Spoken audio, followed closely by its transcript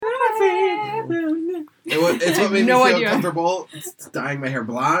it's what made me No feel idea. comfortable dyeing my hair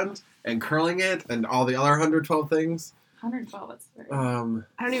blonde and curling it and all the other 112 things. 112. That's very.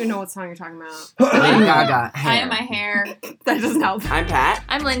 I don't even know what song you're talking about. Lady Gaga. I am my hair. That doesn't help. I'm Pat.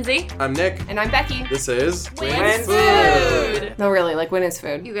 I'm Lindsay. I'm Nick. And I'm Becky. This is When's Food. No, really, like, when is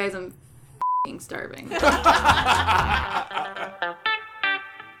food? You guys, I'm f***ing starving.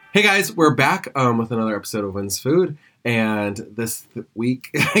 Hey guys, we're back with another episode of When's Food. And this week,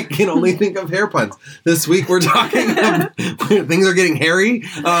 I can only think of hair puns. This week, we're talking things are getting hairy.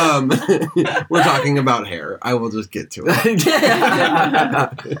 We're talking about hair. I will just get to it.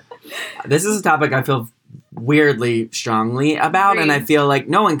 This is a topic I feel weirdly strongly about, and I feel like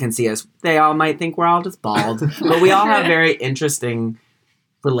no one can see us. They all might think we're all just bald, but we all have very interesting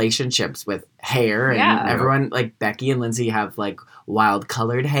relationships with hair, and everyone, like Becky and Lindsay, have like wild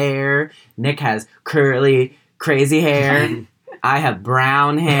colored hair. Nick has curly, crazy hair. I have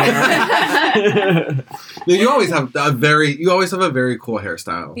brown hair. You always have a very cool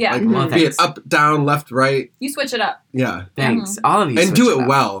hairstyle. Yeah. Like, be it up, down, left, right. You switch it up. Yeah. Thanks. All of you. And switch do it up.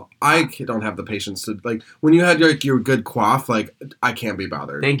 well. I don't have the patience to, like, when you had your good coif, like, I can't be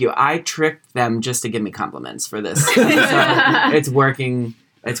bothered. Thank you. I tricked them just to give me compliments for this. So it's working.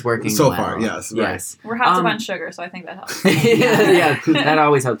 It's working so well. far. Yes. Right. Yes. We're hopped up on sugar, so I think that helps. Yeah, that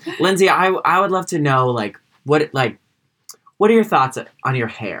always helps. Lindsay, I would love to know, like, what are your thoughts on your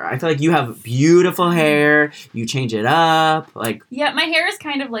hair? I feel like you have beautiful hair. You change it up, like. Yeah, my hair is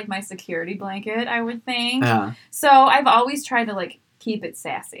kind of like my security blanket, I would think. Yeah. So I've always tried to like keep it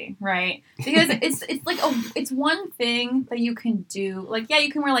sassy, right? Because it's like it's one thing that you can do. Like, yeah,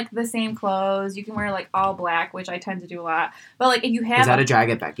 you can wear like the same clothes. You can wear like all black, which I tend to do a lot. But like if you have Is that a drag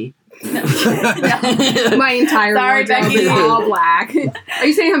at Becky? No. My entire Sorry, wardrobe Becky. is all black. Are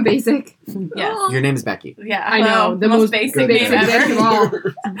you saying I'm basic? Yes. Your name is Becky. Yeah, I know. the most basic name bitch of ever. all.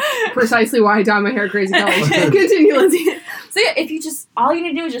 Precisely why I dye my hair crazy colors. Continue, Lindsay. So yeah, if you just all you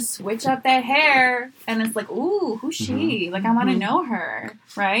need to do is just switch up that hair, and it's like, ooh, who's she? Like I want to know her,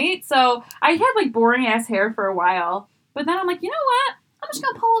 right? So I had like boring ass hair for a while, but then I'm like, you know what? I'm just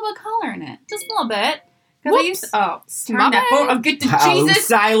gonna pull a little color in it, just a little bit. Because I used to, turn that phone. Oh, get to Jesus.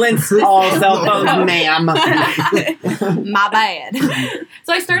 Silence all cell phones, ma'am. My bad.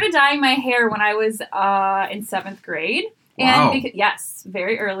 So I started dyeing my hair when I was in 7th grade. Wow. And yes,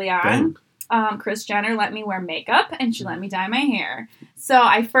 very early on. Kris Jenner let me wear makeup, and she let me dye my hair. So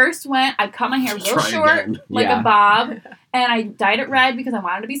I cut my hair real short, like a bob, and I dyed it red because I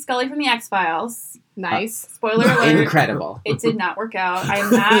wanted to be Scully from the X-Files. Nice. Spoiler alert. Incredible. It did not work out. I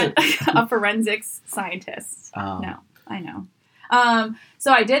am not a forensics scientist. Oh. No, I know.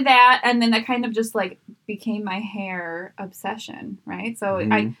 So I did that, and then that kind of just like became my hair obsession, right? So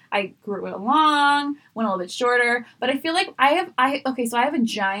I grew it long, went a little bit shorter, but I feel like I have a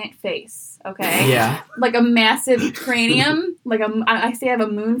giant face, okay? Yeah. Like a massive cranium, like I say I have a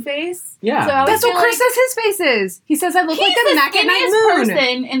moon face. Yeah. So I That's what Chris says his face is. He says I look like the Mac at Night moon.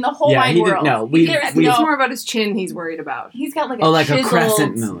 Person in the whole wide world. It's more about his chin he's worried about. He's got like a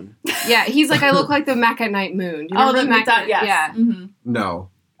crescent moon. Yeah, he's like, I look like the Mac at Night moon. Do you remember the Mac? yes. Yeah. Mm-hmm. No.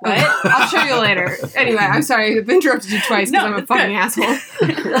 What? I'll show you later. Anyway, I'm sorry. I've interrupted you twice because I'm a fucking asshole.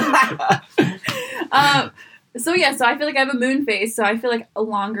 So I feel like I have a moon face, so I feel like a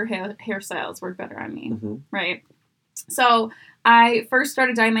longer hairstyles work better on me, right? So I first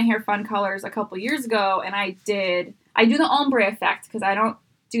started dyeing my hair fun colors a couple years ago, and I do the ombre effect because I don't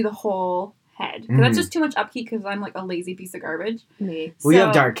do the whole head because that's just too much upkeep because I'm like a lazy piece of garbage. Me. We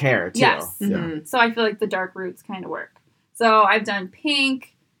have dark hair too. Yes. Mm-hmm. So I feel like the dark roots kind of work. So I've done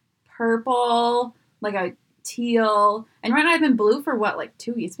pink, purple, like a teal, and right now I've been blue for what, like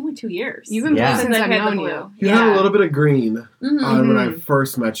 2 years? It's been like 2 years. You've been blue since I've known blue. you. You had a little bit of green when I Mm-hmm.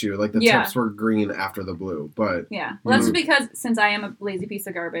 first met you. Like the tips were green after the blue, but yeah. Well, that's just because since I am a lazy piece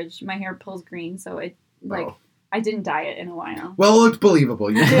of garbage, my hair pulls green, so it I didn't dye it in a while. Well, it looked believable.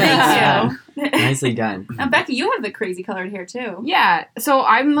 Thank you. Nicely done. Now, Becky, you have the crazy colored hair too. Yeah, so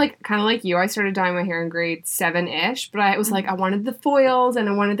I'm like kind of like you. I started dyeing my hair in grade 7-ish, but I was like, I wanted the foils and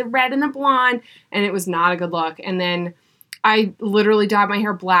I wanted the red and the blonde, and it was not a good look. And then I literally dyed my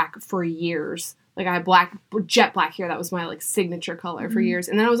hair black for years. Like I had jet black hair. That was my like signature color for years.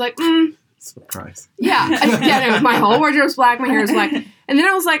 And then I was like, surprise. Yeah, no, my whole wardrobe's black. My hair is black. And then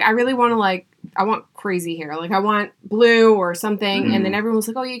I was like, I really want to I want crazy hair. Like I want blue or something. And then everyone was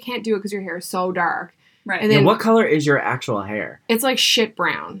like, oh, you can't do it because your hair is so dark. Right. And then what color is your actual hair? It's like shit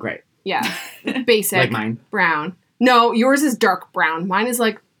brown. Great. Yeah. Basic. Like mine? Brown. No, yours is dark brown. Mine is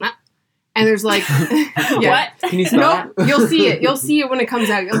like, and there's like, What? Can you spell that? You'll see it. You'll see it when it comes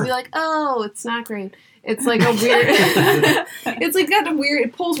out. You'll be like, oh, it's not great. It's like a weird, it's like got a weird,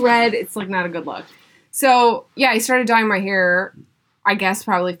 it pulls red. It's like not a good look. So, yeah, I started dyeing my hair, I guess,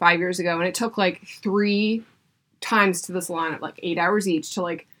 probably 5 years ago. And it took, like, 3 times to the salon at, like, 8 hours each to,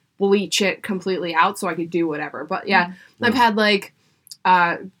 like, bleach it completely out so I could do whatever. But, yeah, I've had, like,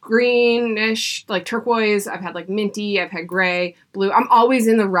 greenish, like, turquoise. I've had, like, minty. I've had gray, blue. I'm always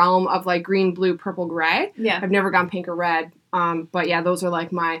in the realm of, like, green, blue, purple, gray. Yeah. I've never gone pink or red. But yeah, those are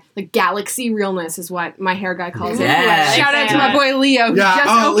like my galaxy realness is what my hair guy calls it. Yes. Shout out to my boy Leo. He Yeah. just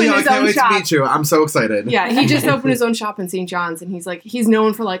Oh, opened Leo, I his can't own wait shop. to meet you. I'm so excited. Yeah, he just opened his own shop in St. John's, and he's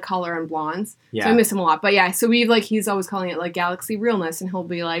known for like color and blondes. Yeah. So I miss him a lot. But yeah, so he's always calling it like galaxy realness, and he'll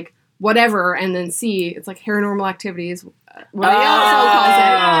be like whatever, and then it's like hair normal activities. What he also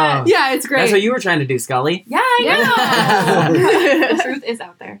calls it. Yeah, it's great. That's what you were trying to do, Scully. Yeah, I know. Yeah. The truth is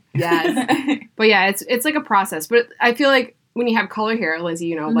out there. Yes. But yeah, it's like a process. But I feel like when you have color hair, Lizzie,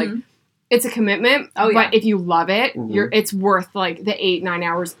 you know, like it's a commitment. Oh, yeah. But if you love it, it's worth like the 8-9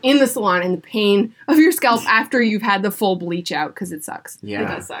 hours in the salon and the pain of your scalp after you've had the full bleach out because it sucks. Yeah. It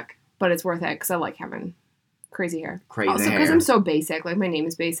does suck. But it's worth it because I like having crazy hair. Crazy also, hair. because I'm so basic. Like my name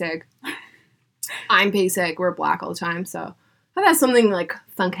is basic. I'm basic. We're black all the time, so I've had something like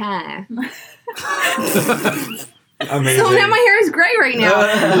funky. Amazing. So now my hair is gray right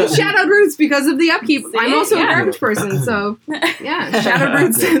now. Shadowed roots because of the upkeep. See? I'm also a Yeah. garbage person, so yeah, shadowed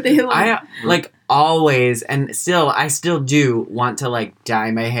roots. They I like always and I still do want to like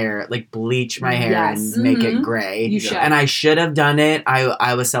dye my hair, like bleach my hair Yes. and make it gray. You should. And I should have done it.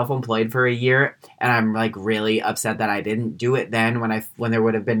 I was self-employed for a year, and I'm like really upset that I didn't do it then when there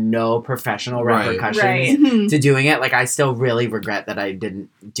would have been no professional Right. repercussions Right. Mhm. to doing it. Like I still really regret that I didn't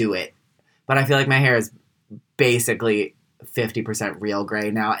do it. But I feel like my hair is basically 50% real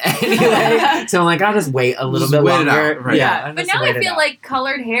gray now anyway. So I'm like, I'll just wait a little Just bit wait it longer. out, right. Yeah. I'll But just now wait I it feel out. like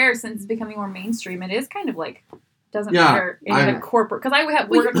colored hair, since it's becoming more mainstream, it is kind of like doesn't Yeah, matter in I'm- a corporate, because I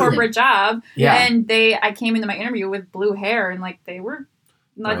work a corporate job, Yeah. and I came into my interview with blue hair, and like they were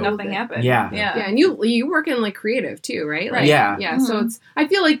like Right. nothing happened. Yeah. Yeah, and you work in like creative too, right? Like, Right. Yeah. yeah. So Mhm. it's I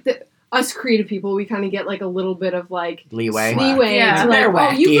feel like us creative people, we kind of get like a little bit of like leeway. leeway Yeah. to like, They're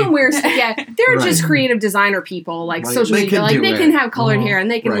oh, you wacky. can wear yeah. They're Right. just creative designer people, like Like, social they media, can like do they it. can have colored Mhm. hair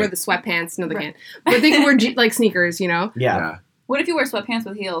and they can wear Right. the sweatpants. No, they Right. can't, but they can wear like sneakers. You know, Yeah. What if you wear sweatpants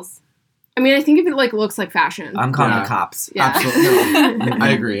with heels? I mean, I think if it like looks like fashion, I'm calling Yeah. the cops. yeah, Absolutely. I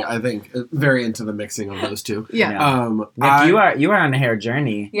agree. I think very into the mixing of those two. yeah. Yeah. Nick, you are on a hair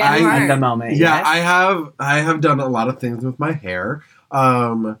journey. Yeah, you At are. the moment. Yeah, yes? I have done a lot of things with my hair.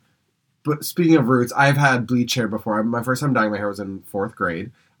 But speaking of roots, I've had bleach hair before. My first time dyeing my hair was in 4th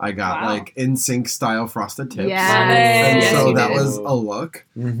grade. I got Wow. like NSYNC style frosted tips. Yes. And Yes, so you that did. was a look.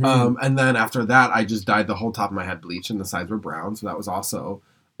 Mhm. And then after that, I just dyed the whole top of my head bleach and the sides were brown. So that was also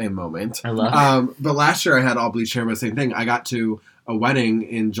a moment. I love But last year I had all bleach hair, but same thing. I got to a wedding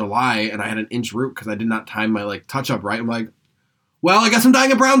in July and I had an inch root because I did not time my like touch up right. I'm like, well, I guess I'm dyeing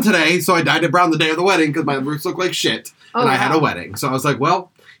it brown today. So I dyed it brown the day of the wedding because my roots look like shit. Oh, And I had a wow. wedding. So I was like,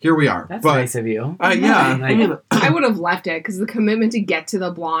 well, here we are. That's but nice of you. yeah, Like- I mean, I would have left it because the commitment to get to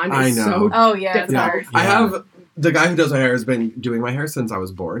the blonde I is know. so. Oh yeah, it's yeah. hard. I Yeah. have the guy who does my hair has been doing my hair since I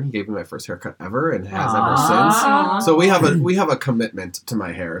was born. He gave me my first haircut ever and has ever Aw. since. Aw. So we have a commitment to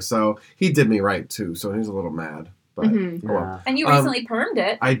my hair. So he did me right too. So he was a little mad, but Mhm. oh well. Yeah. And you Um, recently permed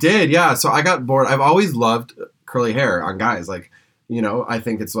it. I did, yeah. So I got bored. I've always loved curly hair on guys. Like, you know, I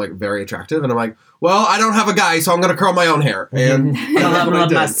think it's like very attractive. And I'm like, well, I don't have a guy, so I'm going to curl my own hair. And I that's love, what I love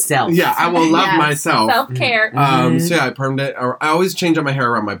did. myself. Yeah, I will love Yes. myself. Self care. Mhm. So yeah, I permed it. Or I always change up my hair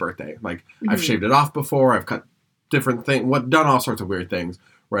around my birthday. Like I've Mhm. shaved it off before. I've cut different things. Done all sorts of weird things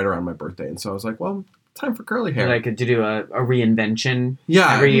right around my birthday. And so I was like, well, time for curly hair. Like to do a reinvention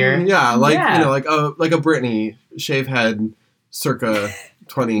yeah, every year. Yeah, like Yeah. you know, like a Britney shave head, circa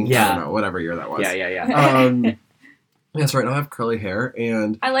 20. I Yeah. don't know, whatever year that was. Yeah. Yes, right now I have curly hair,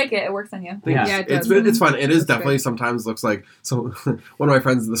 and I like it. It works on you. Yeah. Yeah, it it's does. it's fun. It is That's definitely good. sometimes looks like so. One of my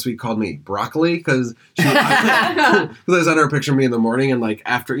friends this week called me broccoli because I sent her a picture of me in the morning, and like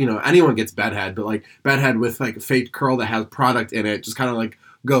after anyone gets bedhead, but like bedhead with like fake curl that has product in it, just kind of like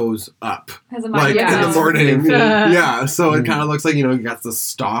goes up Has a like Yeah. in the morning. Yeah. Yeah, so it Mhm. kind of looks like you got the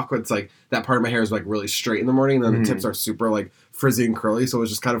stalk. It's like that part of my hair is like really straight in the morning, and then Mhm. the tips are super like frizzy and curly. So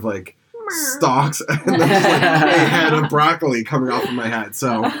it's just kind of like stalks and then just like a head of broccoli coming off of my head.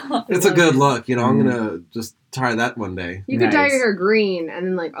 So it's a good look. I'm gonna just try that one day. You could dye Nice. your hair green and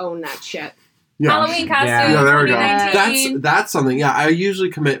then like own that shit. Yeah. Halloween costume. Yeah, there we go. 2019. That's something. Yeah, I usually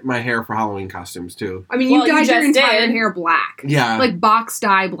commit my hair for Halloween costumes too. I mean, Well, you you dyed your just entire did. hair black. Yeah. Like box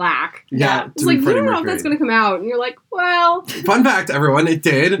dye black. yeah. It's like, you don't know if that's going to come out. And you're like, well. Fun fact, everyone, it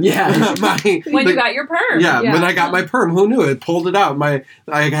did. Yeah. When you got your perm. Yeah, Yeah. when I got my perm, who knew? It pulled it out. I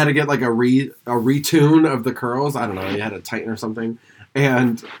had to get like a retune of the curls. I don't know. You had to tighten or something.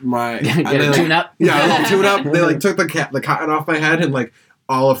 And Get a tune up. Yeah, a little tune up. They like took the cotton off my head and like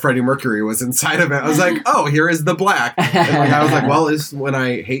all of Freddie Mercury was inside of it. I was like, oh, here is the black. And like I was like, well, this is when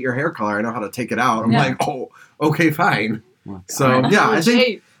I hate your hair color. I know how to take it out. I'm Yeah. like, oh, okay, fine. Oh, So God. yeah, I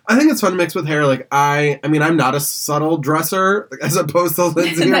think Legit. it's fun to mix with hair. Like I mean, I'm not a subtle dresser as opposed to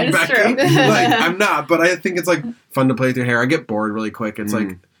Lindsay That and is Becky. true. Like I'm not, but I think it's like fun to play with your hair. I get bored really quick. It's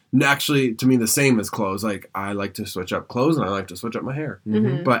like actually to me the same as clothes. Like I like to switch up clothes and I like to switch up my hair.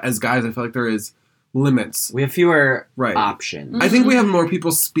 Mhm. But as guys, I feel like there is limits. We have fewer Right. options. I think we have more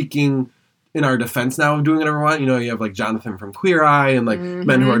people speaking in our defense now of doing whatever we want. You know, you have like Jonathan from Queer Eye and like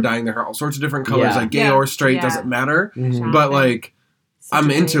men who are dyeing their hair all sorts of different colors, Yeah. like gay Yeah. or straight, Yeah. doesn't matter. Mhm. But like Such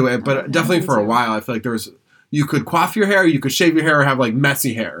I'm a into great- it, but definitely for a while I feel like you could coif your hair, you could shave your hair or have like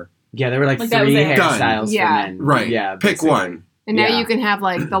messy hair. Yeah, there were like Like, that was 3 it. Done. hairstyles Yeah. for men. Right. Yeah. Pick basically. one. And now Yeah. you can have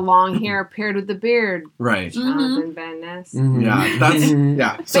like the long hair paired with the beard. Right. Jonathan Van Ness. Mhm. Yeah. That's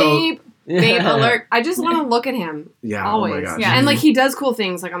yeah. So Babe. Babe alert. I just want to look at him. yeah, Always. oh my gosh. Yeah. And like he does cool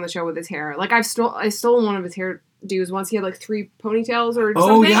things like on the show with his hair. Like I stole one of his hairdos once. He had like 3 ponytails or Oh,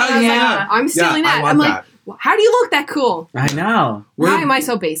 something. yeah, and I was yeah. like, I'm stealing Yeah, I that. want I'm like, that. well, how do you look that cool? I know. Why We're, am I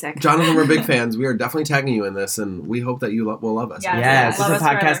so basic? Jonathan, we're big fans. We are definitely tagging you in this, and we hope that you will love us. Yeah. Yes, Love it's a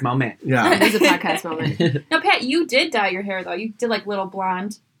us podcast forever. moment. Yeah. It is a podcast moment. No, Pat, you did dye your hair though. You did like little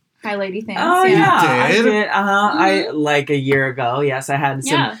blonde highlighty things. Oh You yeah, I did? did. I like a year ago. Yes, I had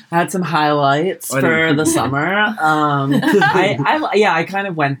some. Yeah. I had some highlights I for didn't- the summer. I kind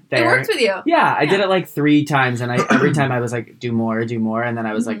of went It there. worked with you. Yeah, I did Yeah. it like 3 times, and every time I was like, do more, and then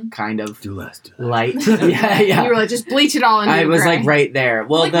I was like, kind of Do less. light. yeah. You were like, just bleach it all into I the was gray. like right there.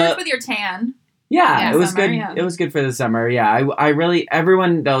 Well, Like worked with your tan. yeah, it was summer, good. yeah. It was good for the summer. Yeah, I really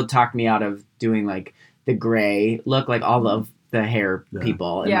everyone though talked me out of doing like the gray look, like all of the hair Yeah.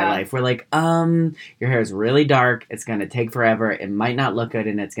 people in Yeah. my life were like, your hair is really dark. It's gonna take forever. It might not look good,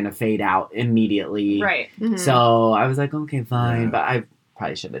 and it's gonna fade out immediately. Right. Mhm. So I was like, okay, fine, Yeah. but I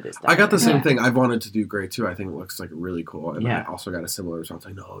probably should have just done I got the it. same Yeah. thing. I've wanted to do gray too. I think it looks like really cool. And Yeah. I also got a similar response.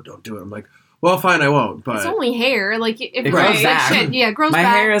 Like, no, don't do it. I'm like, well, fine, I won't. But it's only hair. Like if It it grows grows back. shit, yeah, it grows My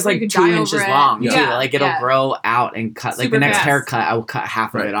back. hair is or you like could 2 dye inches over it. long too. Yeah. Like it'll Yeah. grow out and cut. Like Super the next fast. haircut, I will cut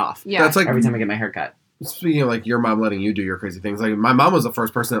half of Right. it off. Yeah. that's like Every time I get my haircut. speaking of like your mom letting you do your crazy things. Like my mom was the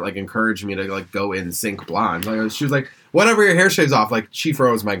first person that like encouraged me to like go in sync blonde. Like she was like, whatever your hair shaves off. Like Chief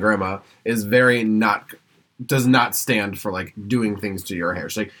Rose, my grandma, is does not stand for like doing things to your hair.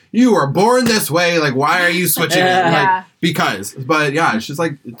 She's like, you were born this way. Like, why are you switching it? Yeah. Like, Yeah. because. But yeah, she's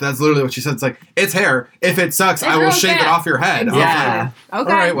like, that's literally what she said. It's like, it's hair. If it sucks, It I will grows shave it back. off your head. I was Yeah. like,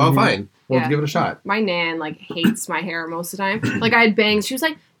 Okay. all right, well, Mhm. fine. We'll Yeah. give it a shot. My nan like hates my hair most of the time. Like I had bangs. She was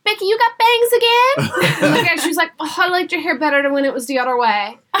like, Becky, you got bangs again? And like, she was like, oh, I liked your hair better than when it was the other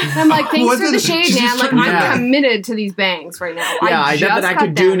way. And I'm like, thanks What for did- the shade, she's Nan. just Like, trying- I'm Yeah. committed to these bangs right now. Yeah, I just bet that I cut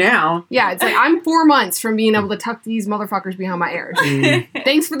could do them. now. Yeah, it's like I'm 4 months from being able to tuck these motherfuckers behind my ears.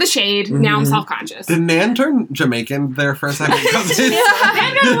 Thanks for the shade. Now I'm Mhm. self-conscious. Did Nan turn Jamaican there for a second? Because it's-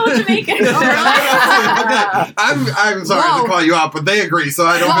 I got a little Jamaican. Okay. I'm sorry Whoa. to call you out, but they agree, so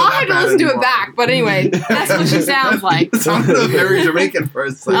I don't Well, feel I'll that have to bad listen to it anymore. back. But anyway, that's what she sounds like. It sounded very Jamaican for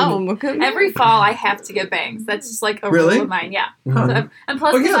a second. Oh, okay. Every fall, I have to get bangs. That's just like a Really? rule of mine. Yeah. Huh. So, and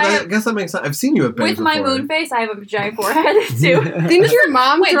plus, Oh yeah, because I I have, guess that makes sense. I've seen you at bangs with my before. moon face, I have a giant forehead too. Didn't your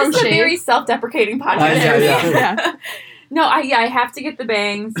mom Wait, throw this is a shade? very self-deprecating podcast. Yeah. No, I have to get the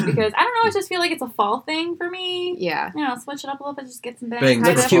bangs because I don't know. I just feel like it's a fall thing for me. Yeah. You know, switch it up a little bit, just get some bangs. Bangs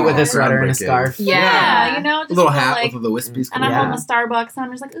hide Looks it cute up with more. a sweater and a Groundbreaking. scarf. Yeah, you know, A just little feel hat like, with the wispies. and I Yeah. hold my Starbucks, and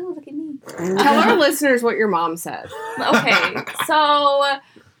I'm just like, ooh, look at me. Tell our listeners what your mom said. Okay, so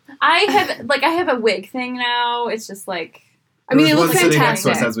I have a wig thing now. It's just like I mean, it There's looks one sitting next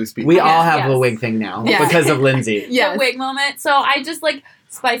to us fantastic. as we speak. We all Yes, have a yes. wig thing now Yeah. because of Lindsay. Yes. the wig moment. So I just like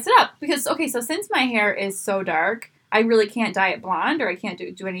spice it up because okay, so since my hair is so dark, I really can't dye it blonde or I can't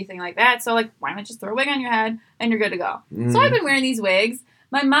do anything like that. So like, why not just throw a wig on your head and you're good to go? Mm. So I've been wearing these wigs.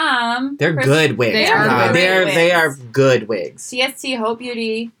 My mom, They're good wigs. They are God. good They are wigs. good wigs. CST Hope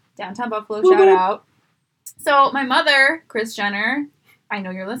Beauty, downtown Buffalo, Woo-hoo. shout out. So my mother, Kris Jenner, I know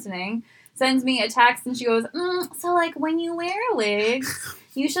you're listening, sends me a text and she goes, so like when you wear wigs,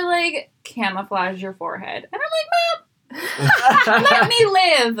 you should like camouflage your forehead. And I'm like, Mom, let me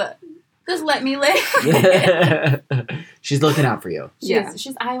live. Just let me live. she's looking out for you.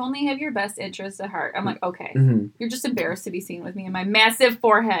 She's I only have your best interests at heart. I'm like, okay. Mm-hmm. You're just embarrassed to be seen with me in my massive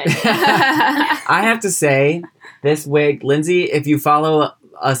forehead. I have to say, this wig, Lindsay, if you follow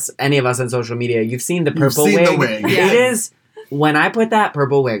any of us on social media, you've seen the purple wig. The wig. Yes. It is, when I put that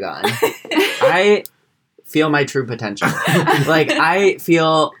purple wig on, I feel my true potential. Like, I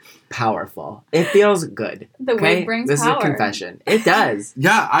feel powerful. It feels good. The wig brings this power. This is a confession. It does.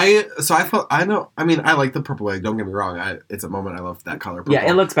 Yeah, I like the purple wig. Don't get me wrong. It's a moment. I love that color. Purple. Yeah,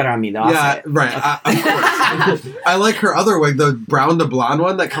 it looks better on me though. Yeah, right. Of course. I like her other wig, the brown to blonde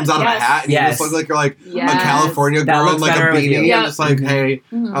one that comes out of a hat, and you just look like you're like a California That girl in looks like a better with you. beanie. Yeah. I'm just like, hey,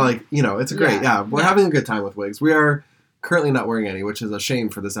 Mhm. I like, it's great. Yeah. Yeah, we're having a good time with wigs. We are currently not wearing any, which is a shame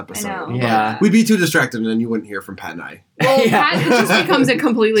for this episode. know. But Yeah. we'd be too distracted, and then you wouldn't hear from Pat and I. Well, Yeah. Pat just becomes a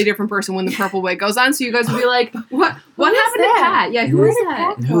completely different person when the purple wig goes on. So you guys would be like, "What? What is happened that? to Pat? Yeah, who Where is did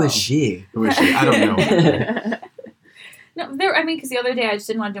that?" Pat Who is she? Who is she? I don't know. No, because the other day I just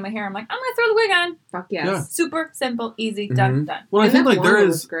didn't want to do my hair. I'm like, I'm gonna throw the wig on. Fuck yes. Yeah. Super simple, easy, Mhm. done. Well, I And think that like blonde there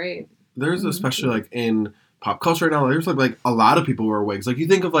was is great. there's especially like in pop culture right now, there's like a lot of people wear wigs. Like you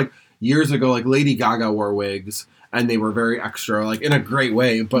think of like years ago, like Lady Gaga wore wigs and they were very extra, like in a great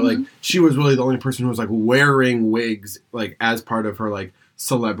way. But like she was really the only person who was like wearing wigs like as part of her like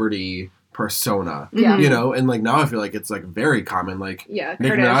celebrity persona. Yeah. You know, and like now I feel like it's like very common. Like Yeah,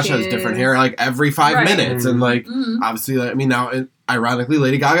 Nicki Minaj has different hair like every 5 Right. minutes, and like Mhm. obviously, like, I mean now. Ironically,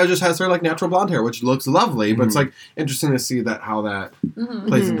 Lady Gaga just has her like natural blonde hair, which looks lovely. But it's like interesting to see that how that Mhm.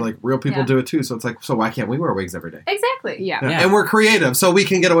 plays into like real people Yeah. do it too. So it's like, so why can't we wear wigs every day? Exactly. Yeah. Yeah. And we're creative, so we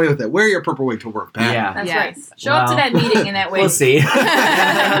can get away with it. Wear your purple wig to work, Pat. Yeah. That's Yes. right. Show up to Well, that meeting in that way. We'll see.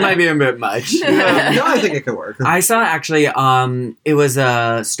 That might be a bit much. Yeah. No, I think it could work. I saw actually, it was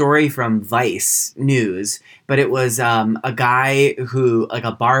a story from Vice News, but it was a guy who, like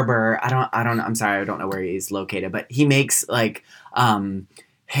a barber. I don't know. I'm sorry, I don't know where he's located, but he makes like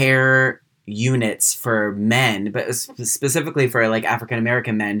hair units for men, but specifically for like African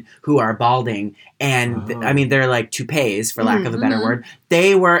American men who are balding, and Oh. I mean they're like toupees, for lack of a better Mhm. word.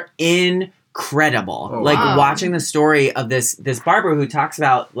 They were incredible. Oh, like wow. watching the story of this barber who talks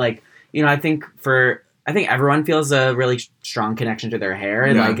about like, you know, I think everyone feels a really strong connection to their hair,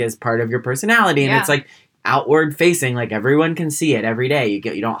 Yeah. like as part of your personality, and Yeah. it's like outward facing, like everyone can see it every day.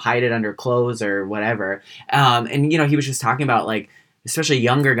 You don't hide it under clothes or whatever. And you know, he was just talking about like especially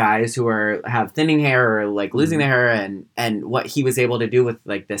younger guys who have thinning hair or like losing their hair, and what he was able to do with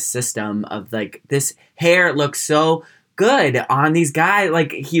like this system of like this hair looks so good on these guys.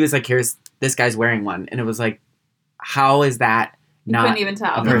 Like he was like, here's this guy's wearing one, and it was like, how is that You not couldn't even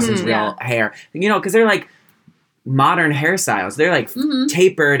tell. a person's Mhm. real hair? You know, because they're like modern hairstyles. They're like Mhm.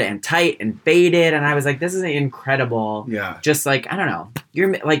 tapered and tight and faded, and I was like, this is incredible. Yeah. Just like, I don't know,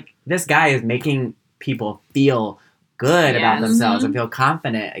 you're like, this guy is making people feel good about Yes. themselves Mhm. and feel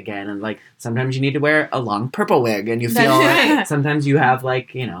confident again. And like sometimes you need to wear a long purple wig, and you That's feel right. sometimes you have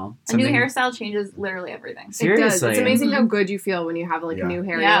like, you know, A new something- hairstyle changes literally everything. It does. Seriously. It's amazing Mhm. how good you feel when you have like Yeah. new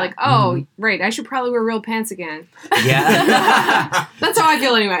hair. Yeah. You're like, oh, Mhm. right, I should probably wear real pants again. Yeah. That's how I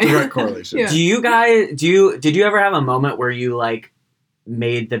feel anyway. Direct correlation. Yeah. Do you guys did you ever have a moment where you like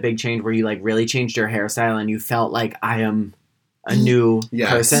made the big change, where you like really changed your hairstyle and you felt like, I am a new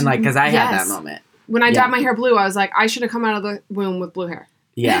Yes. person? Like, because I had Yes. that moment. When I Yeah. dyed my hair blue, I was like, I should have come out of the womb with blue hair.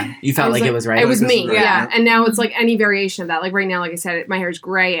 Yeah, you I felt was like it was right. It was Like, this me, is right. yeah. Yeah. And now it's like any variation of that. Like right now, like I said, my hair is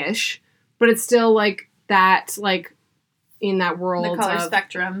grayish, but it's still like that, like in that world The color of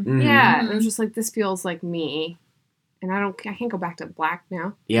spectrum. Mhm. yeah. Mhm. And it was just like this feels like me, and I can't go back to black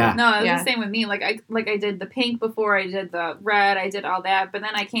now. Yeah. No, it was Yeah. the same with me. Like I did the pink before, I did the red, I did all that, but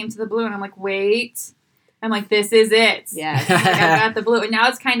then I came to the blue and I'm like, wait. I'm like, this is it. Yes. Like, I got the blue. And now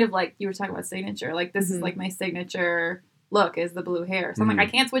it's kind of like you were talking about signature. Like this is Mhm. like my signature look is the blue hair. So I'm Mhm. like, I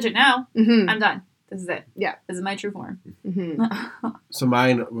can't switch it now. Mm-hmm. I'm done. This is it. Yeah. This is my true form. Mm-hmm. So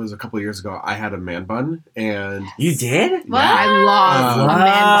mine was a couple years ago. I had a man bun, and You did? What? I love Uh, a man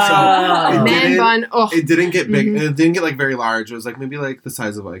bun. so A it man didn't- bun. Oh, it didn't get big. Mhm. It didn't get like very large. It was like maybe like the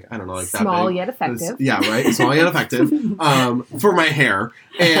size of like, I don't know, like small that big. yet effective. Yeah, right. Small yet effective. For my hair,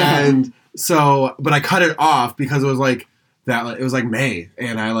 and so, but I cut it off because it was like that. It was like May,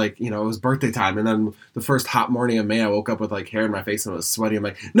 and I like, you know, it was birthday time, and then the first hot morning of May, I woke up with like hair in my face and it was sweaty. I'm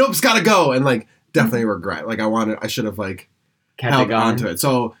like, nope, it's gotta go, and like definitely regret. Like I should have like Kept it held going. on to it.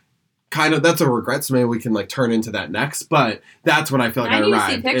 So kind of that's a regret. So maybe we can like turn into that next. But that's when I feel like I I need to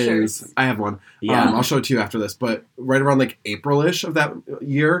see arrived. pictures. I have one. Yeah. I'll show it to you after this. But right around like April-ish of that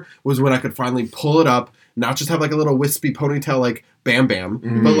year was when I could finally pull it up, not just have like a little wispy ponytail like Bam Bam,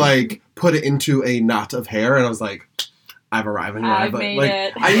 Mhm. but like put it into a knot of hair. And I was like, I've arrived. And I've like, made like,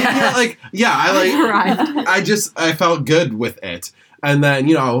 it. I felt good with it. And then,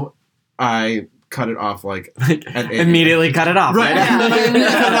 I cut it off like at 8. Immediately cut it off. Right. Right? And then I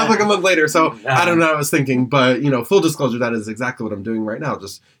immediately cut it off like a month later. So I don't know what I was thinking, but full disclosure, that is exactly what I'm doing right now.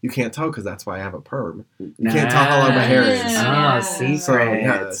 Just you can't tell because that's why I have a perm. You can't tell how long my hair is. Yeah. Oh, secret. So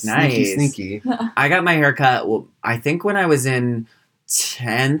yeah, Nice. sneaky. I got my hair cut, I think when I was in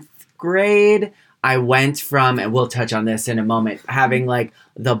 10th grade. I went from, and we'll touch on this in a moment, having like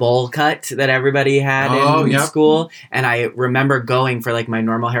the bowl cut that everybody had in school. And I remember going for like my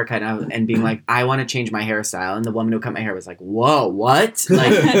normal haircut and being like, I want to change my hairstyle. And the woman who cut my hair was like, whoa, what?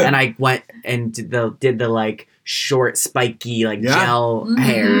 Like, and I went and did the like short, spiky, like gel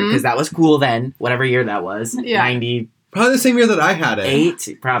hair. Because that was cool then, whatever year that was. Yeah. 98, Probably the same year that I had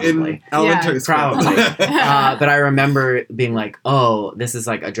it. probably. In elementary school. Probably. But I remember being like, oh, this is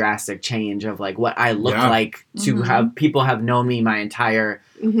like a drastic change of like what I look like to have people have known me my entire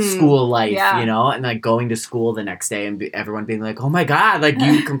school life, and like going to school the next day and everyone being like, oh my God, like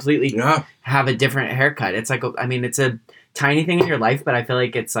you completely have a different haircut. It's like, it's a tiny thing in your life, but I feel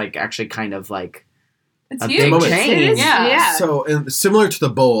like it's like actually kind of like It's a huge. big change. Yeah. So and similar to the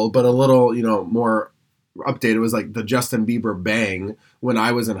bowl, but a little, more updated was like the Justin Bieber bang when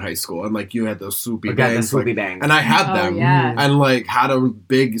I was in high school, and like you had those swoopy bangs, the swoopy bangs, and I had them, and like had a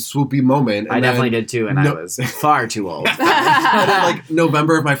big swoopy moment. And I definitely did too, and I was far too old. And then like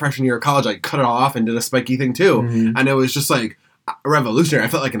November of my freshman year of college, I cut it off and did a spiky thing too, and it was just like revolutionary. I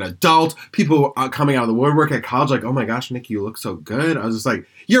felt like an adult. People coming out of the woodwork at college, like, oh my gosh, Nick, you look so good. I was just like,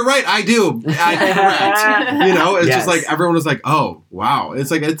 you're right, I do. Correct. It's just like everyone was like, oh wow. It's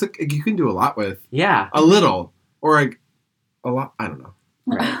like you can do a lot with a little or like a lot. I don't know.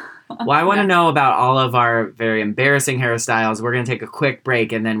 Right. Well, I want to know about all of our very embarrassing hairstyles. We're gonna take a quick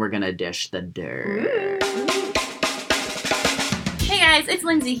break and then we're gonna dish the dirt. Hey guys, it's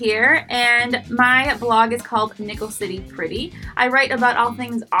Lindsay here, and my blog is called Nickel City Pretty. I write about all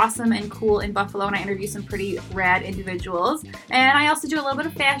things awesome and cool in Buffalo, and I interview some pretty rad individuals. And I also do a little bit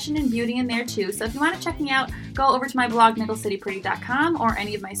of fashion and beauty in there too. So if you want to check me out, go over to my blog, nickelcitypretty.com, or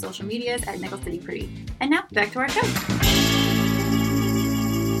any of my social medias at Nickel City Pretty. And now, back to our show.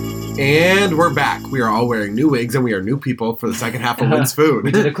 And we're back. We are all wearing new wigs, and we are new people for the second half of Wins Food.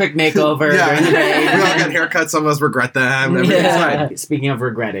 We did a quick makeover. During the break. We all got haircuts. Some of us regret them. Everything's fine. Speaking of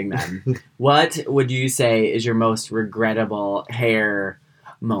regretting them, what would you say is your most regrettable hair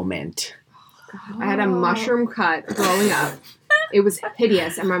moment? I had a mushroom cut growing up. It was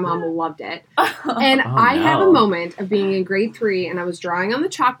hideous, and my mom loved it. And I have a moment of being in grade 3, and I was drawing on the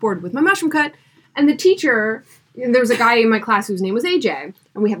chalkboard with my mushroom cut, and the teacher, there was a guy in my class whose name was AJ,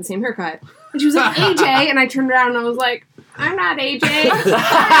 and we had the same haircut. And she was like, AJ, and I turned around and I was like, I'm not AJ.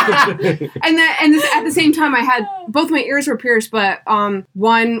 and at the same time, I had both my ears were pierced, but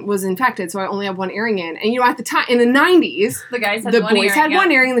one was infected, so I only had one earring in. And at the time in the 90s, the guys had the one boys earring, had one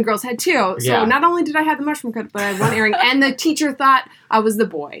earring and the girls had two. So not only did I have the mushroom cut, but I had one earring. And the teacher thought I was the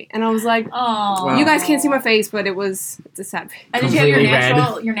boy, and I was like, "Oh, you guys can't see my face, but it's a sad face." And did you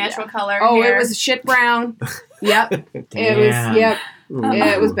have your natural color? Oh, hair? It was shit brown. Yep. It was. Yep.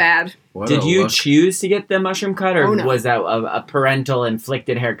 It was bad. Did you choose to get the mushroom cut, or no. was that a parental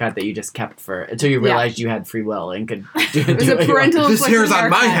inflicted haircut that you just kept for until you realized you had free will and could do it? Was a parental inflicted This hair's on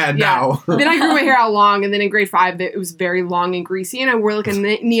my haircut. head now. Then I grew my hair out long, and then in grade 5, it was very long and greasy, and I wore like a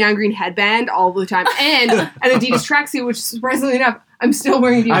neon green headband all the time, and an Adidas tracksuit, which surprisingly enough, I'm still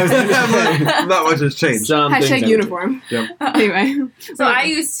wearing Adidas. Not much has changed. Hashtag uniform. Yep. Anyway. So I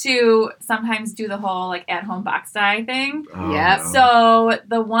used to sometimes do the whole like at-home box dye thing. Oh, Yep. no. So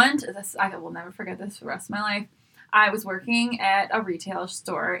the one, I will never forget this for the rest of my life. I was working at a retail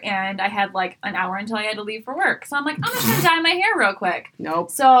store, and I had like an hour until I had to leave for work. So I'm like, I'm just gonna dye my hair real quick. Nope.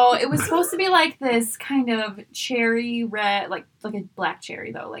 So it was supposed to be like this kind of cherry red, like a black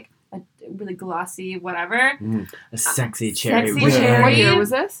cherry though, like a really glossy whatever. A sexy cherry. Sexy What cherry. year was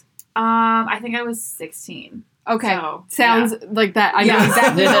this? I think I was 16. Okay. So, Sounds like that. I know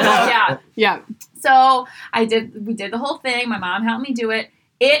exactly. Yeah. Yeah. So we did the whole thing. My mom helped me do it.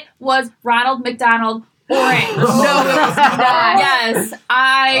 It was Ronald McDonald orange. No, it was not. Yes.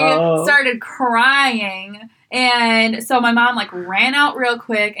 I started crying. And so my mom like ran out real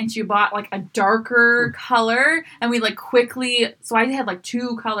quick, and she bought like a darker color, and we like quickly, so I had like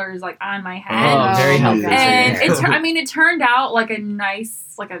 2 colors like on my head. Oh, very healthy. And it turned out like a nice,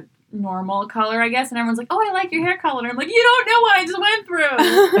 like a normal color, I guess. And everyone's like, "Oh, I like your hair color." And I'm like, "You don't know what I just went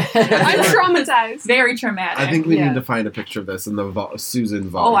through." I'm traumatized. Very traumatic. I think we Yeah. need to find a picture of this in the Susan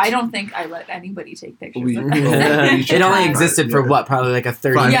vault. Oh, I don't think I let anybody take pictures We- of we this. should It only try existed that, for yeah. what? Probably like a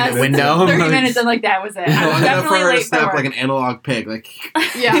 30-minute Yes, window. 30 minutes and like that was it. I was Long enough definitely for her to late for snap work. like an analog pig. Like,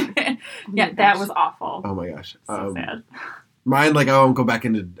 Yeah. Yeah, that was awful. oh my gosh. So sad. Mine, like, I won't go back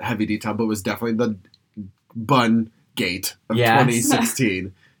into heavy detail, but was definitely the bun gate of Yes.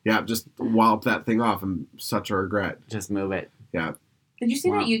 2016. Yeah, just wallop that thing off and such a regret. Just move it. Yeah. Did you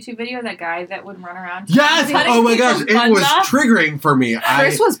see Wow. that YouTube video of that guy that would run around? Yes! cutting Oh my gosh, people's it buns was off? triggering for me.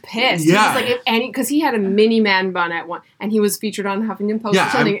 Chris was pissed. Yeah. He was like, because he had a mini man bun at one, and he was featured on Huffington Post Yeah,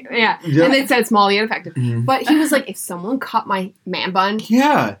 or something. Yeah. Yeah. And it said small yet effective. Mhm. But he was like, if someone cut my man bun,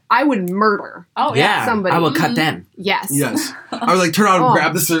 Yeah. I would murder. Oh Yeah, yeah. somebody. I will cut Mhm. them. Yes. Yes. I was like, turn on, Oh.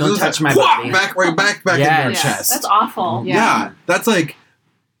 grab the scissors, Don't touch my whack, body. back into Yes. your Yes. chest. That's awful. Yeah. Yeah, that's like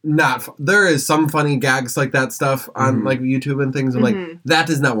not. There is some funny gags like that stuff on Mhm. like YouTube and things. I'm Mhm. like, that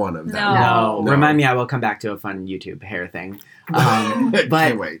is not one of them. No. No. Remind me, I will come back to a fun YouTube hair thing. But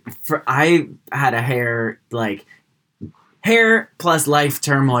Can't wait. I had a hair plus life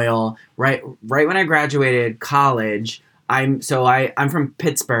turmoil right when I graduated college. I'm from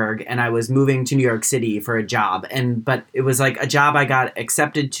Pittsburgh and I was moving to New York City for a job, but it was like a job I got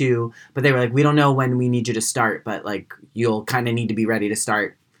accepted to, but they were like, we don't know when we need you to start, but like you'll kind of need to be ready to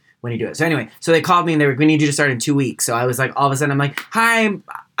start when you do it. So anyway, so they called me and they were like, we need you to start in 2 weeks. So I was like, all of a sudden I'm like, hi,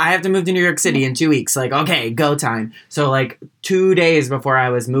 I have to move to New York City in 2 weeks. Like, okay, go time. So like 2 days before I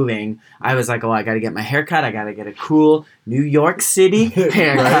was moving, I was like, oh, I got to get my hair cut. I got to get a cool New York City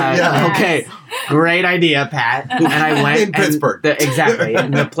haircut. Right, yeah. Okay, great idea, Pat. And I went In Pittsburgh. Exactly.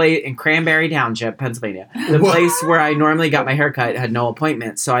 In the place in Cranberry Township, Pennsylvania. The What? place where I normally got my haircut had no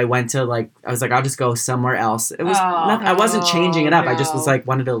appointment. So I went to I was like, I'll just go somewhere else. It was I wasn't changing it up. I just was no. like,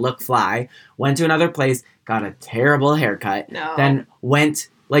 wanted to look fly. Went to another place, got a terrible haircut. No. Then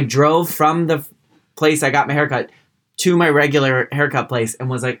drove from the place I got my haircut to my regular haircut place and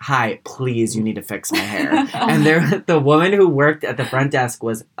was like, hi, please, you need to fix my hair. And the woman who worked at the front desk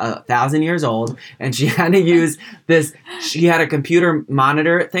was 1,000 years old, and she had to use she had a computer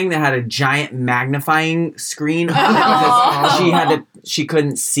monitor thing that had a giant magnifying screen on it because she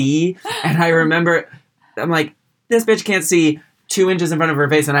couldn't see. And I remember, I'm like, this bitch can't see 2 inches in front of her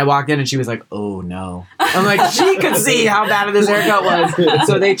face, and I walked in and she was like, oh no. I'm like, she could see how bad this haircut was.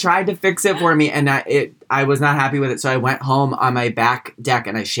 So they tried to fix it for me, and I was not happy with it. So I went home on my back deck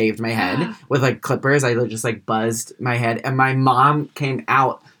and I shaved my head with like clippers. I just like buzzed my head, and my mom came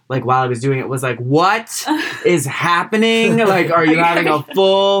out like while I was doing it, was like, what is happening? Like, are you having a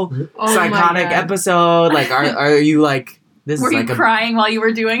full Oh my psychotic God. episode? Like, are you like, this Were is you like crying while you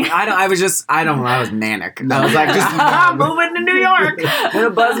were doing it? I was manic. I was like, just moving to New York. I'm gonna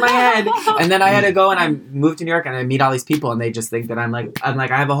buzz my head. And then I had to go and I moved to New York and I meet all these people and they just think that I'm like,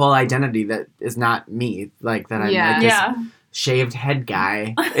 I have a whole identity that is not me. Like that I'm Yeah. like this Yeah. shaved head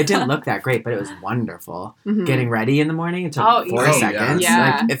guy. It didn't look that great, but it was wonderful. Mhm. Getting ready in the morning, it took Oh, 4 yeah. seconds.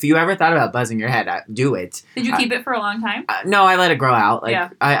 Yeah. Like, if you ever thought about buzzing your head, do it. Did you keep it for a long time? No, I let it grow out. Like Yeah.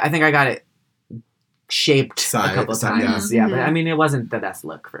 I think I got it shaped Size, a couple yeah. times. Yeah, but Mhm. I mean, it wasn't the best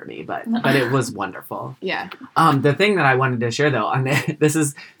look for me, but it was wonderful. Yeah. The thing that I wanted to share though, on this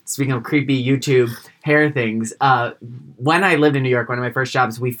is speaking of creepy YouTube hair things. When I lived in New York, one of my first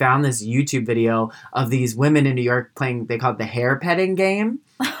jobs, we found this YouTube video of these women in New York playing. They call it the hair petting game.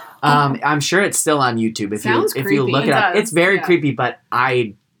 I'm sure it's still on YouTube if Sounds you creepy. look it It up. does, It's very yeah. creepy, but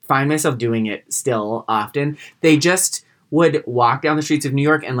I find myself doing it still often. They just would walk down the streets of New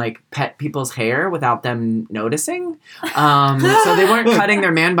York and like pet people's hair without them noticing. So they weren't cutting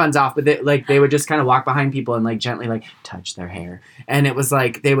their man buns off, but they would just kind of walk behind people and like gently like touch their hair. And it was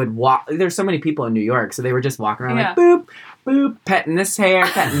like they would walk. There's so many people in New York, so they were just walking around like boop, boop, petting this hair,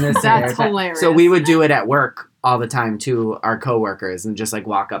 petting this hair. That's hilarious. So we would do it at work all the time to our coworkers and just like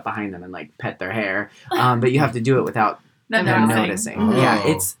walk up behind them and like pet their hair. But you have to do it Them without them noticing. noticing. Oh.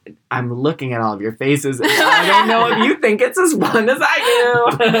 Yeah, I'm looking at all of your faces. And I don't know if you think it's as fun as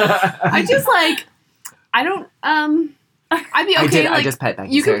I do. I just like, I don't, I'd be okay. I Like, just pet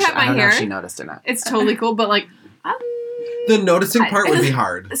Becky's you can hair. pet I my don't know if hair. she noticed or not. it's totally cool, but like, The noticing part would be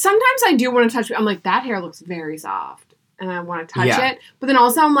hard. sometimes I do want to touch it. I'm like, that hair looks very soft, and I want to touch Yeah. it. But then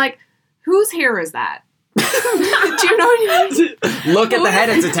also I'm like, whose hair is that? Do you know what I mean? Look at the head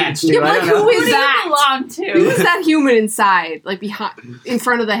it's attached to. Yeah, I like, don't know. who is Who do you that? belong Who to? is that human inside? Like behind, in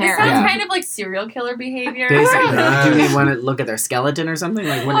front of the It hair. sounds Yeah. kind of like serial killer behavior. Basically, Nice. do you want to look at their skeleton or something?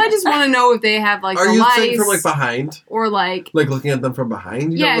 Like, Well, I just want to know if they have like Are the you lice saying from like behind? or like Like looking at them from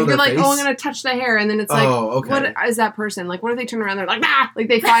behind? You yeah. don't If know you're their like, face? oh, I'm gonna touch the hair, and then it's like, Oh, okay. what is that person? Like, what if they turn around? They're like, ah, like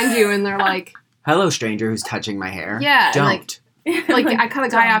they find you, and they're like, hello, stranger who's touching my hair. yeah, and, Don't. like I cut a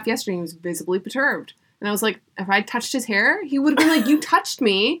guy Don't. off yesterday. He was visibly perturbed. And I was like, if I touched his hair, he would have been like, you touched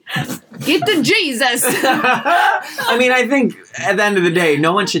me. Get to Jesus. I mean, I think at the end of the day,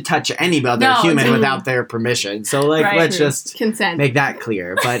 no one should touch any other No, human dude. without their permission. So, like, Right. let's just Consent. make that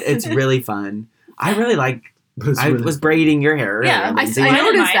clear. But it's really fun. I really like. It's I really- was braiding your hair. Yeah, earlier, I Lindsay. I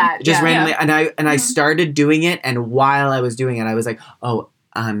noticed mine. that. Just yeah. randomly, and I Mhm. started doing it, and while I was doing it, I was like, oh.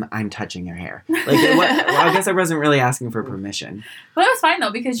 I'm touching your hair. Like, well, I guess I wasn't really asking for permission. But it was fine though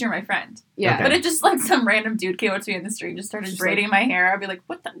because you're my friend. Yeah. Okay. But it just like some random dude came up to me in the street and just started Just braiding my hair. I'd be like,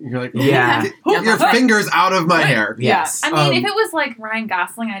 what the? You're like, Yeah. get your fingers out of my hair. Yes. I mean, Um, if it was like Ryan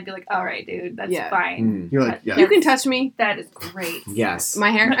Gosling, I'd be like, all right, dude, that's Yeah. fine. Mm. You're like, yeah. You can touch me. That is great. Yes. My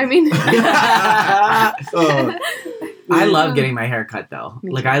hair. I mean, Oh, I love getting my hair cut though.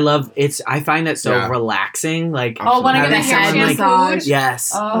 Me Like too. I find it so Yeah. relaxing. Like Oh, when I get having a hair someone, like, massage.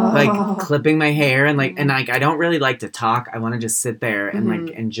 yes. Oh. Like clipping my hair and like I don't really like to talk. I want to just sit there and like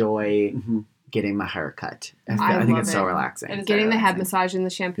Mhm. enjoy Mhm. getting my hair cut. I I think love it's so it. relaxing. It is getting the head relaxing. massage and the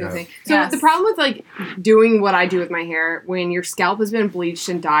shampoo Yeah. thing. So Yes. the problem with like doing what I do with my hair, when your scalp has been bleached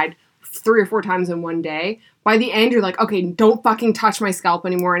and dyed 3 or 4 times in one day, by the end you're like, okay, don't fucking touch my scalp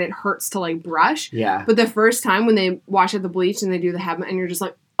anymore, and it hurts to like brush. Yeah. But the first time when they wash out the bleach and they do the head, and you're just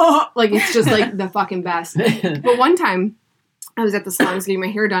like, oh, like it's just like the fucking best. But one time, I was at the salon, I was getting my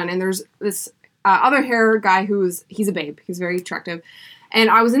hair done, and there's this other hair guy he's a babe. He's very attractive. And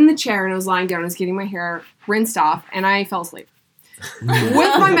I was in the chair and I was lying down, I was getting my hair rinsed off, and I fell asleep with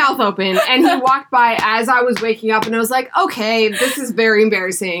my mouth open. And he walked by as I was waking up, and I was like, okay, this is very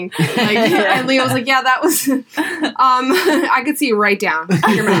embarrassing. Like, and Leo was like, yeah, that was, I could see right down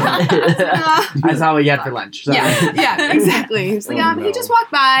your mouth. I saw what you had for lunch. So. Yeah, exactly. He was like, Oh, he no. just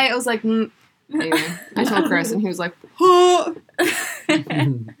walked by. I was like, Anyway, I told Chris, and he was like, oh.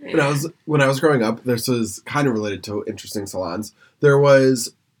 When I was growing up, this was kind of related to interesting salons. There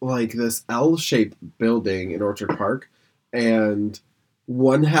was like this L-shaped building in Orchard Park, and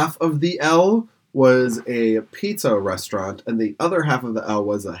one half of the L was a pizza restaurant, and the other half of the L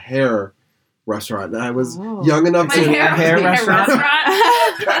was a hair restaurant. And I was Oh. young enough My to hair restaurant?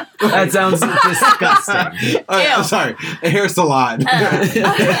 That sounds disgusting. I'm sorry, a hair salon. No!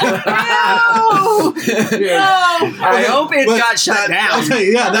 I hope it But got shut down.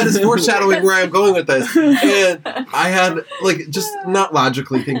 Okay, yeah, that is foreshadowing where I'm going with this. And I had, like, just not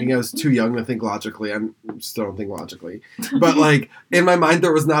logically thinking, I was too young to think logically. I still don't think logically. But, like, in my mind,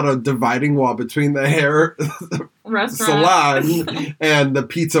 there was not a dividing wall between the hair Restaurant. salon and the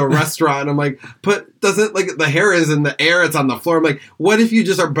pizza restaurant. I'm like, but doesn't, like, the hair is in the air, it's on the floor. I'm like, what if you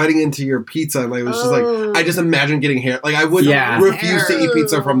just are biting into your pizza? And, like, it was just like, I just imagine getting hair. Like, I would Yeah. refuse to eat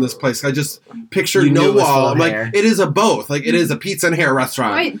pizza from this place. I just pictured You knew no it was full wall. of I'm like, hair. it is a both. Like, it is a pizza and hair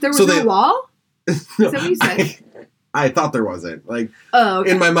restaurant. Wait, there was So no they- wall? Is that what you said? I thought there wasn't. Like, Oh,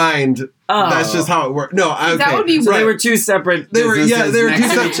 okay. in my mind, Oh. that's just how it worked. No, okay. That would be So right. they were two separate They were- yeah, businesses they were next two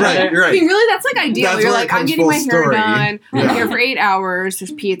to separate- each right, other. you're I right. mean, really, that's like ideal. That's You're where it like, I'm comes getting my full hair story. done. I'm Yeah. here for 8 hours.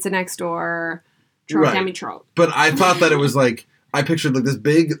 There's pizza next door. Right. Demi Trope. But I thought that it was like, I pictured like this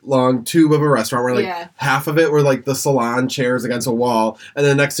big long tube of a restaurant where like Yeah. half of it were like the salon chairs against a wall, and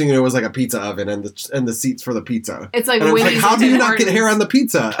the next thing you know was like a pizza oven and the seats for the pizza. It's like And I was like, Wendy's how and do you Tim not get hair on the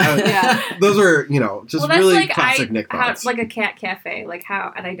pizza? Yeah. Those are, you know, just Well, that's really like classic Nick how, thoughts. like a cat cafe. Like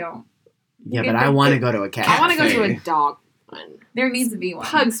how, and I don't. Yeah, but I want to go to a cat. I want to go to Cafe. a dog one. There needs to be one.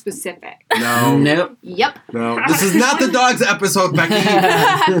 Pug specific. no, Nope. Yep. no, this is not the dogs episode, Becky.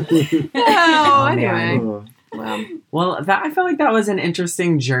 Oh, man. anyway. Oh. Well, Well, I felt like that was an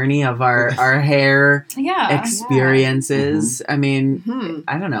interesting journey of our hair Yeah. experiences. I mean,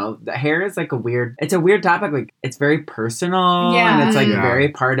 I don't know. The hair is like it's a weird topic. Like it's very personal Yeah. and it's like Yeah. very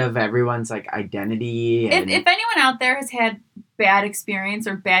part of everyone's like identity. If And, anyone out there has had bad experience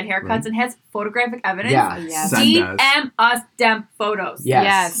or bad haircuts Right. and has photographic evidence, yeah. yes. Send us. DM us dem photos. Yes.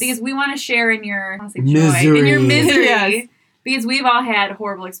 Yes. Because we want to share in your, I don't wanna say Misery. joy, in your misery. Yes. Because we've all had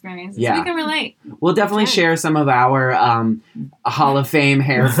horrible experiences. Yeah. We can relate. We'll definitely Okay. share some of our Hall of Fame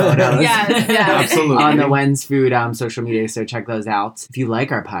hair photos. Yes, yes. Absolutely. On the When's Food social media, so check those out. If you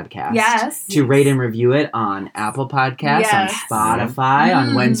like our podcast, Yes. to rate and review it on Apple Podcasts, Yes. on Spotify, on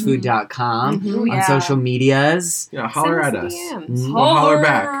Mm. whensfood.com, Mhm. Ooh, on social medias. Yeah, holler at Send us. us DMs. Mm. We'll holler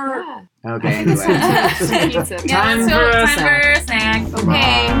back. Yeah. Okay, anyway. Some pizza. Yeah, Time let's for go. a Time for a snack.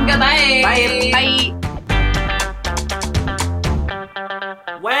 Okay. Goodbye. Bye. Bye.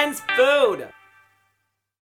 When's food?